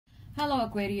Hello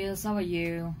Aquarius, how are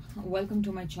you? Welcome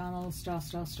to my channel star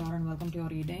and welcome to your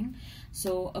reading.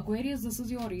 So Aquarius, this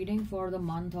is your reading for the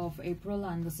month of April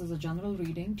and this is a general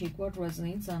reading. Take what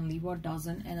resonates and leave what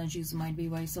doesn't. Energies might be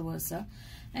vice versa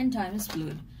and time is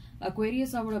fluid.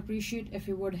 Aquarius, I would appreciate if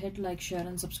you would hit like, share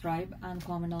and subscribe and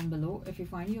comment down below if you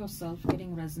find yourself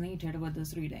getting resonated with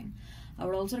this reading. I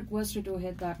would also request you to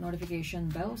hit that notification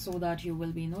bell so that you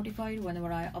will be notified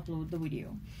whenever I upload the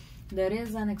video. There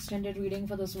is an extended reading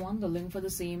for this one. The link for the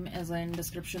same is in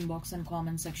description box and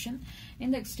comment section.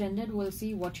 In the extended, we'll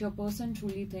see what your person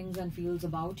truly thinks and feels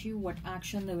about you, what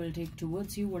action they will take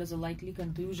towards you, what is a likely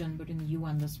conclusion between you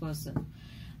and this person.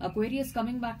 Aquarius,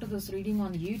 coming back to this reading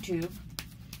on YouTube,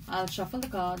 I'll shuffle the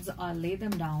cards, I'll lay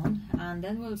them down, and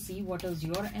then we'll see what is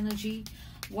your energy.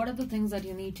 What are the things that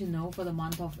you need to know for the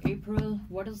month of April?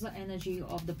 What is the energy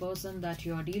of the person that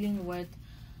you are dealing with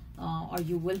or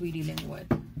you will be dealing with?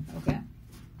 Okay,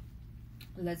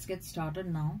 let's get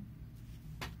started now.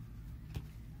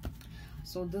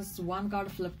 So this one card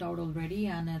flipped out already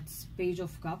and it's Page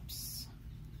of Cups.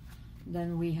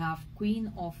 Then we have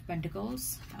Queen of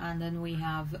Pentacles and then we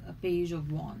have a Page of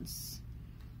Wands.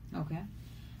 Okay,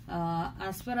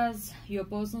 as far as your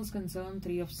person is concerned,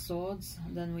 Three of Swords,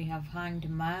 then we have Hanged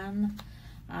Man,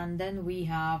 and then we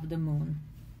have the Moon.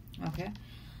 Okay,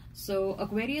 so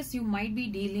Aquarius, you might be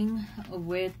dealing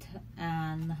with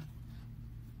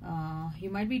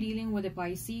a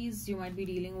Pisces, you might be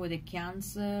dealing with a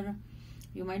Cancer,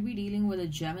 you might be dealing with a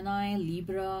Gemini,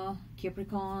 Libra,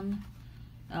 Capricorn,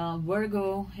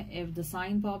 Virgo. If the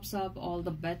sign pops up, all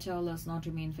the better. Let's not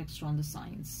remain fixed on the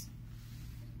signs.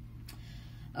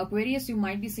 Aquarius, you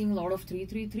might be seeing a lot of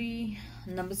 333.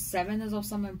 Number 7 is of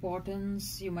some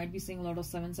importance. You might be seeing a lot of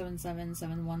 777,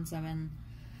 717.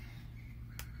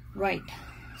 Right,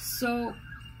 so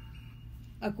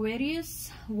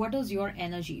Aquarius, what is your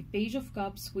energy? Page of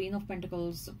Cups, Queen of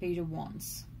Pentacles, Page of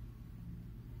Wands.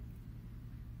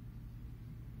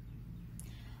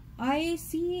 I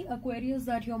see, Aquarius,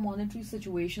 that your monetary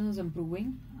situation is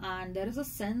improving and there is a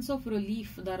sense of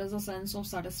relief, there is a sense of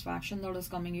satisfaction that is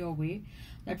coming your way,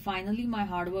 that finally my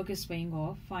hard work is paying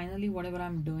off, finally whatever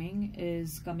I'm doing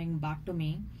is coming back to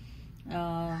me.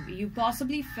 You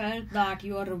possibly felt that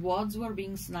your rewards were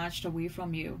being snatched away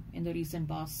from you in the recent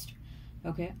past.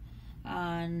 Okay,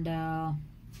 and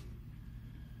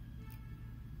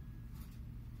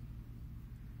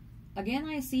again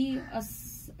I see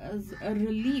as a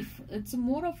relief. It's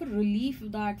more of a relief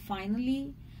that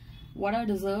finally what I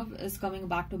deserve is coming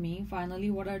back to me. Finally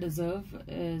what I deserve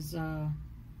is I'm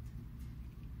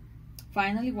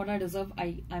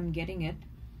getting it,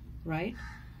 right?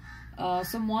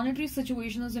 So monetary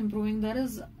situation is improving. There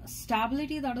is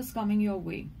stability that is coming your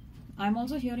way. I'm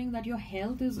also hearing that your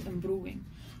health is improving.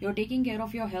 You're taking care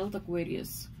of your health,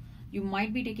 Aquarius. You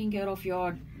might be taking care of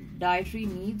your dietary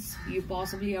needs. You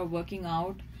possibly are working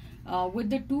out. With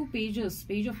the two pages,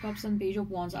 Page of Cups and Page of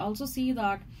Wands, I also see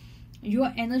that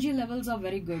your energy levels are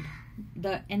very good.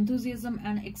 The enthusiasm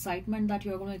and excitement that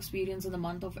you're going to experience in the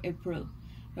month of April.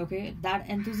 Okay, that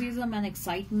enthusiasm and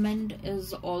excitement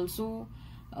is also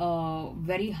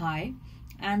very high.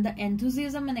 And the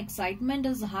enthusiasm and excitement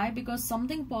is high because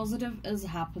something positive is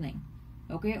happening.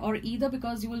 Okay, or either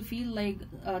because you will feel like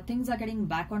things are getting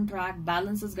back on track,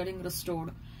 balance is getting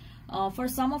restored. For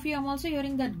some of you, I'm also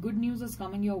hearing that good news is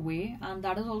coming your way, and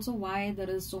that is also why there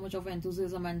is so much of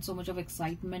enthusiasm and so much of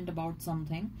excitement about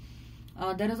something.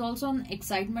 There is also an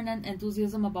excitement and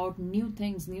enthusiasm about new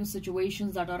things, new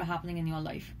situations that are happening in your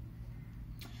life.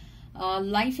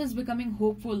 Life is becoming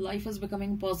hopeful, life is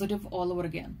becoming positive all over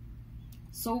again.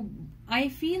 So I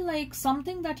feel like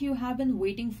something that you have been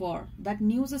waiting for, that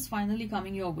news is finally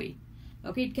coming your way.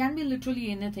 Okay, it can be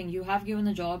literally anything. You have given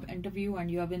a job interview and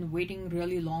you have been waiting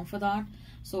really long for that.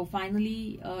 So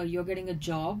finally you're getting a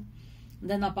job.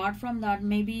 Then apart from that,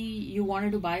 maybe you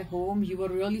wanted to buy a home. You were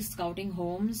really scouting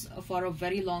homes for a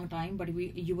very long time, but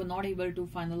you were not able to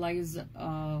finalize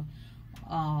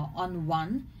on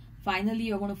one. Finally,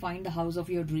 you're going to find the house of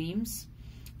your dreams.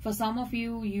 For some of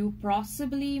you, you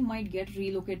possibly might get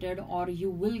relocated, or you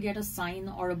will get a sign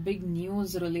or a big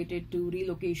news related to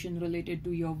relocation, related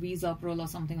to your visa approval or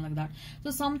something like that. So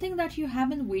something that you have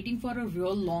been waiting for a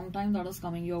real long time, that is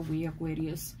coming your way,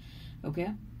 Aquarius.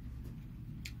 Okay.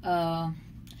 I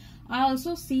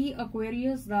also see,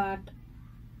 Aquarius, that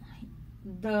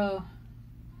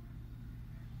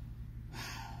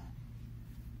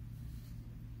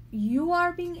you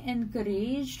are being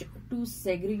encouraged to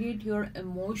segregate your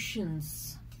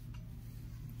emotions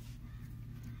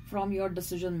from your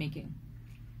decision making.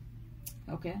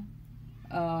 Okay,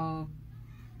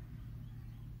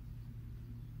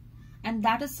 And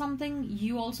that is something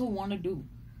you also want to do.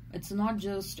 It's not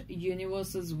just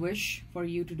universe's wish for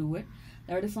you to do it.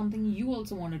 That is something you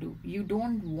also want to do. You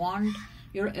don't want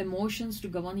your emotions to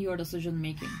govern your decision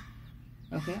making.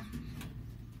 Okay?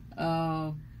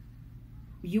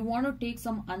 You want to take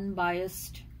some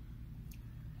unbiased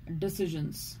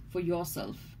decisions for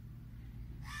yourself.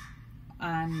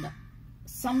 And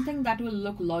something that will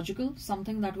look logical,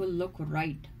 something that will look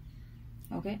right.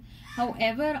 Okay?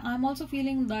 However, I'm also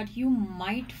feeling that you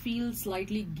might feel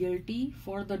slightly guilty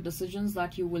for the decisions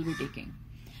that you will be taking.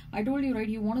 I told you, right,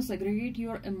 you want to segregate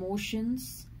your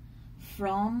emotions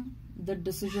from the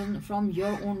decision, from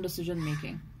your own decision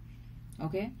making.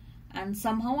 Okay? And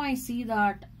somehow I see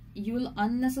that you will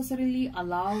unnecessarily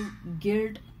allow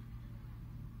guilt.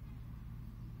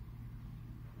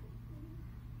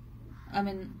 I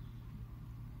mean,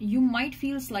 you might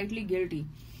feel slightly guilty.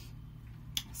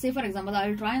 Say for example,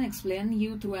 I'll try and explain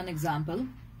you through an example.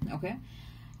 Okay?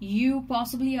 You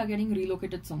possibly are getting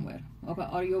relocated somewhere, okay,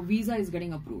 or your visa is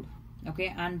getting approved,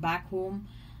 okay, and back home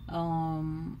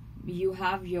you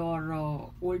have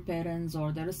your old parents,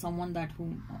 or there is someone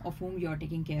of whom you are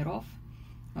taking care of,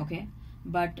 okay,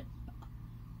 but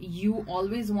you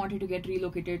always wanted to get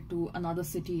relocated to another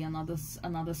city,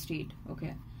 another state,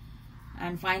 okay,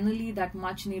 and finally that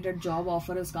much needed job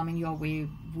offer is coming your way,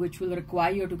 which will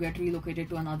require you to get relocated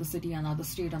to another city, another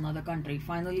state, another country.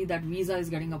 Finally that visa is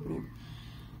getting approved.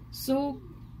 So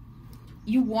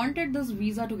you wanted this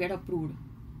visa to get approved,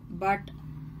 but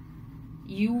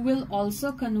you will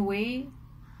also convey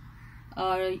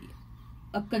a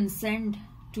consent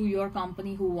to your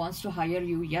company who wants to hire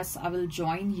you. Yes, I will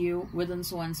join you within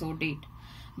so and so date.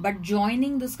 But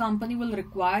joining this company will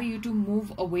require you to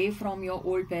move away from your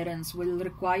old parents, will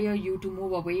require you to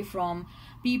move away from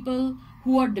people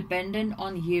who are dependent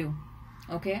on you.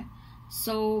 Okay?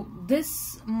 So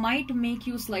this might make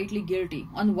you slightly guilty.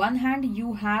 On one hand,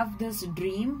 you have this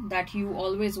dream that you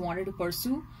always wanted to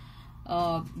pursue,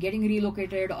 getting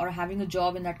relocated or having a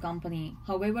job in that company.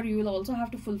 However, you will also have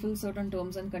to fulfill certain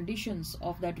terms and conditions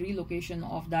of that relocation,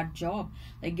 of that job,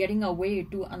 like getting away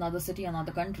to another city,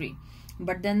 another country.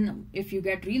 But then if you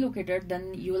get relocated,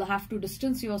 then you will have to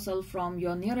distance yourself from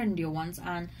your near and dear ones,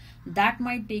 and that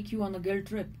might take you on a guilt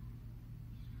trip.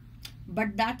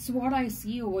 But that's what I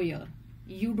see over here.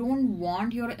 You don't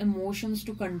want your emotions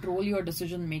to control your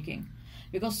decision making,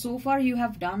 because so far you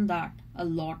have done that a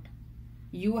lot.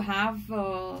 You have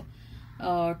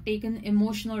taken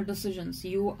emotional decisions.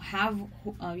 You have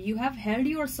held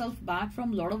yourself back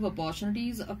from a lot of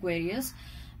opportunities, Aquarius,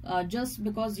 just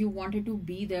because you wanted to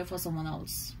be there for someone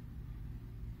else.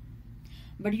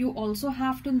 But you also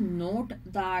have to note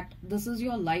that this is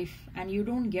your life and you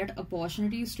don't get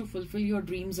opportunities to fulfill your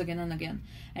dreams again and again.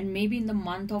 And maybe in the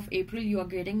month of April, you are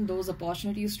getting those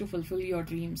opportunities to fulfill your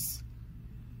dreams.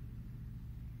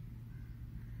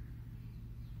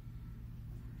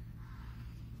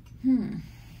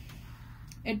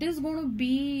 It is going to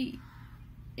be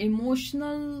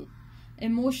emotionally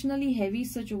heavy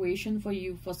situation for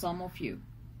you, for some of you.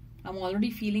 I'm already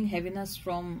feeling heaviness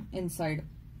from inside.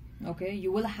 Okay,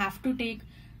 you will have to take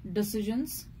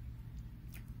decisions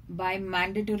by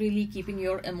mandatorily keeping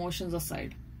your emotions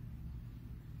aside.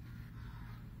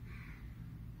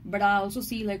 But I also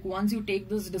see, like, once you take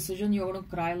this decision, you're going to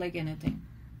cry like anything.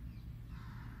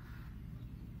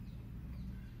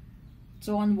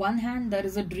 So on one hand, there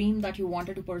is a dream that you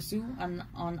wanted to pursue, and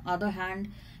on other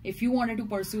hand, if you wanted to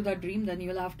pursue that dream, then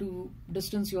you'll have to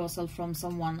distance yourself from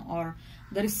someone, or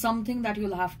there is something that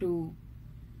you'll have to,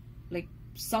 like,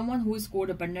 someone who is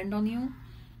codependent on you,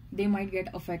 they might get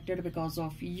affected because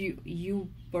of you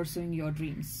pursuing your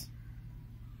dreams.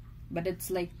 But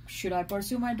it's like, should I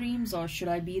pursue my dreams, or should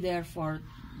I be there for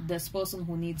this person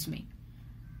who needs me?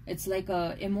 It's like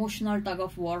a emotional tug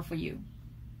of war for you.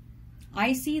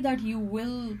 I see that you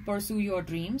will pursue your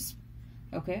dreams,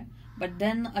 okay, but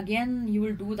then again you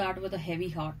will do that with a heavy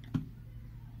heart.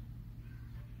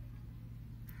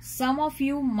 Some of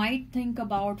you might think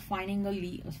about finding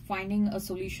a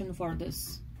solution for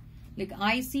this. Like,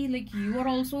 I see, like, you are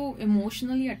also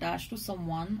emotionally attached to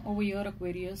someone over here,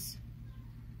 Aquarius.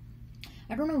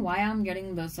 I don't know why I'm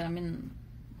getting this. I mean,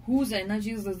 whose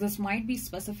energy is this? This might be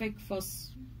specific for,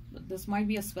 this might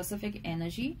be a specific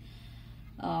energy,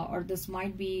 or this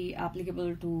might be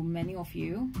applicable to many of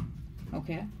you.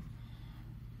 Okay.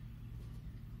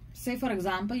 Say for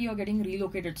example, you're getting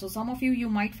relocated. So some of you, you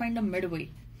might find a midway.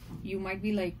 You might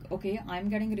be like, okay, I'm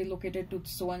getting relocated to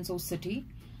so and so city.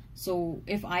 So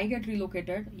if I get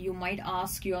relocated, you might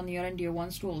ask your near and dear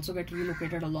ones to also get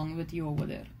relocated along with you over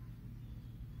there.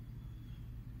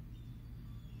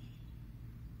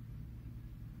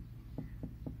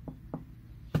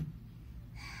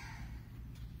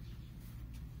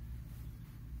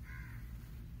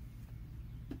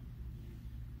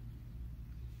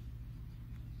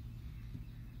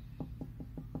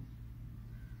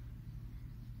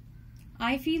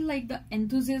 I feel like the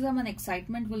enthusiasm and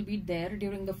excitement will be there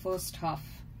during the first half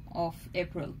of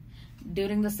April.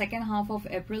 During the second half of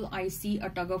April, I see a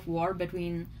tug of war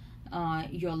between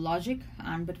your logic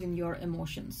and between your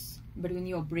emotions, between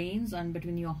your brains and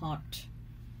between your heart.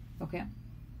 Okay.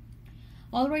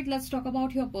 All right, let's talk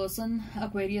about your person,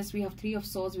 Aquarius. We have Three of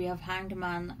Swords, we have Hanged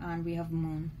Man, and we have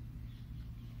Moon.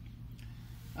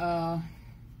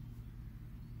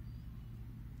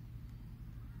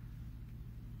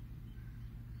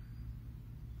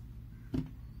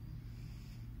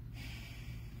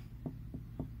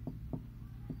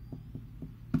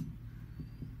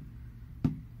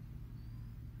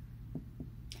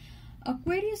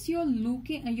 Aquarius, you're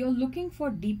looking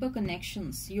for deeper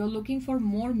connections. You're looking for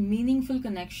more meaningful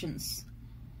connections.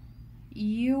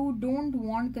 You don't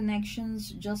want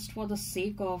connections just for the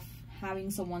sake of having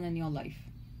someone in your life.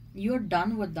 You're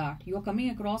done with that. You're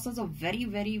coming across as a very,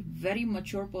 very, very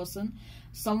mature person,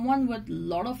 someone with a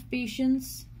lot of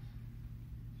patience,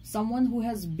 someone who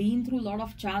has been through a lot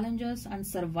of challenges and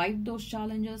survived those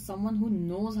challenges, someone who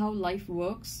knows how life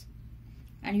works,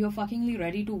 and you're fuckingly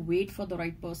ready to wait for the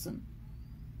right person.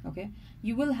 Okay,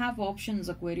 you will have options,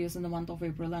 Aquarius, in the month of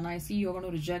April, and I see you're going to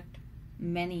reject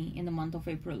many in the month of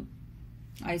April.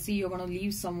 I see you're going to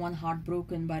leave someone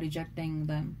heartbroken by rejecting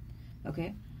them.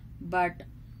 Okay, but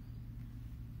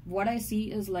what I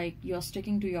see is like you're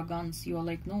sticking to your guns. You're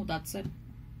like, no, that's it.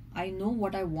 I know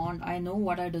what I want. I know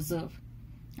what I deserve,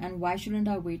 and why shouldn't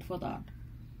I wait for that?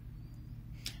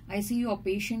 I see you are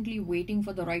patiently waiting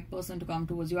for the right person to come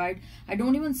towards you. I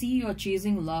don't even see you're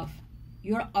chasing love.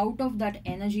 You're out of that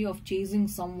energy of chasing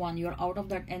someone. You're out of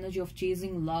that energy of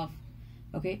chasing love.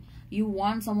 Okay, you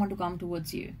want someone to come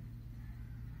towards you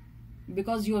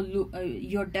because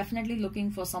you're definitely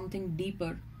looking for something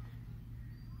deeper.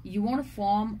 You want to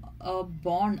form a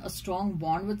bond, a strong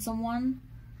bond with someone,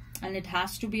 and it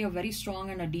has to be a very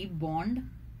strong and a deep bond.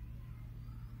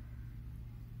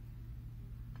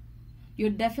 You're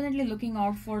definitely looking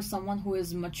out for someone who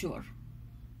is mature.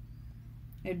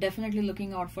 You're definitely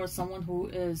looking out for someone who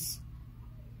is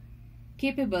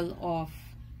capable of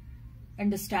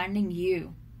understanding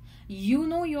you. You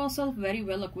know yourself very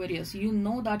well, Aquarius. You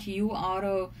know that you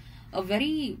are a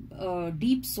very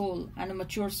deep soul and a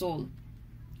mature soul.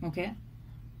 Okay?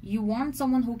 You want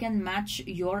someone who can match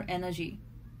your energy.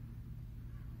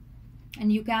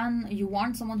 And you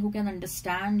want someone who can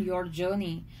understand your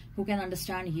journey, who can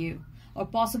understand you, or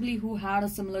possibly who had a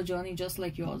similar journey just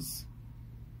like yours.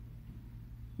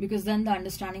 Because then the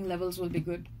understanding levels will be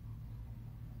good.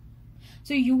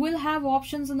 So you will have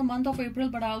options in the month of April,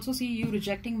 but I also see you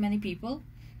rejecting many people.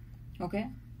 Okay?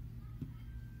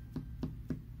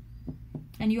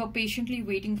 And you are patiently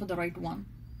waiting for the right one.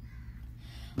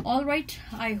 Alright,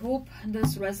 I hope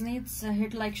this resonates.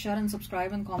 Hit like, share and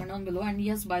subscribe and comment down below. And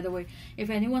yes, by the way,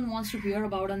 if anyone wants to hear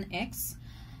about an ex,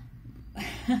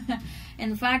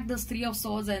 in fact, this Three of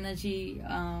Swords energy,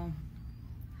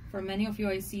 for many of you,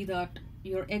 I see that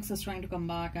your ex is trying to come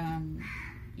back and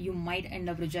you might end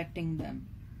up rejecting them.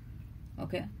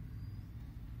 Okay.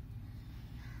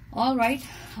 Alright,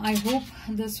 I hope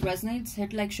this resonates.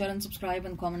 Hit like, share and subscribe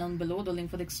and comment down below. The link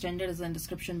for the extended is in the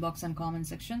description box and comment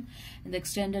section. In the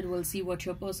extended, we'll see what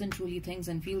your person truly thinks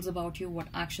and feels about you, what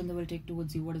action they will take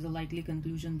towards you, what is the likely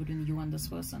conclusion between you and this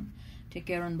person. Take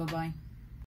care and bye-bye.